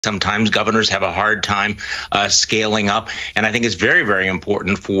Sometimes governors have a hard time scaling up. And I think it's very, very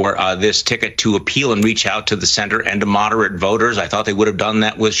important for this ticket to appeal and reach out to the center and to moderate voters. I thought they would have done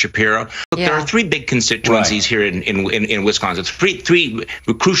that with Shapiro. Look, there are three big constituencies here in Wisconsin, three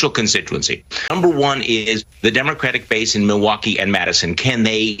crucial constituencies. Number one is the Democratic base in Milwaukee and Madison. Can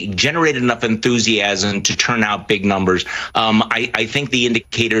they generate enough enthusiasm to turn out big numbers? I think the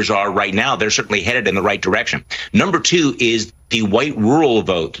indicators are right now, they're certainly headed in the right direction. Number two is the white rural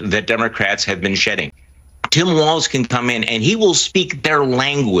vote that Democrats have been shedding. Tim Walz can come in and he will speak their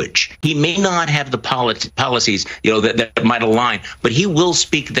language. He may not have the policies, that might align, but he will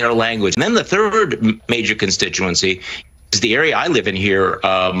speak their language. And then the third major constituency is the area I live in here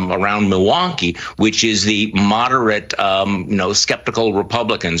around Milwaukee, which is the moderate, skeptical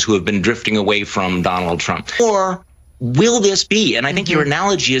Republicans who have been drifting away from Donald Trump. Or will this be, and I think your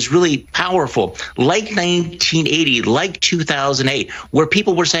analogy is really powerful, like 1980, like 2008, where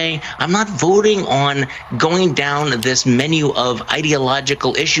people were saying, I'm not voting on going down this menu of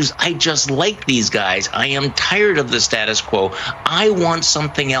ideological issues. I just like these guys. I am tired of the status quo. I want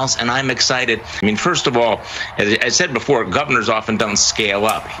something else, and I'm excited. I mean, first of all, as I said before, governors often don't scale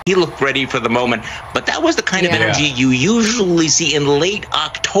up. He looked ready for the moment, but that was the kind of energy you usually see in late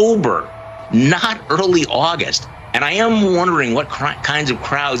October, not early August. And I am wondering what kinds of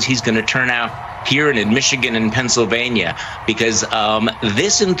crowds he's going to turn out here in Michigan and Pennsylvania, because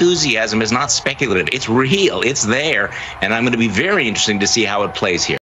this enthusiasm is not speculative. It's real. It's there. And I'm going to be very interested to see how it plays here.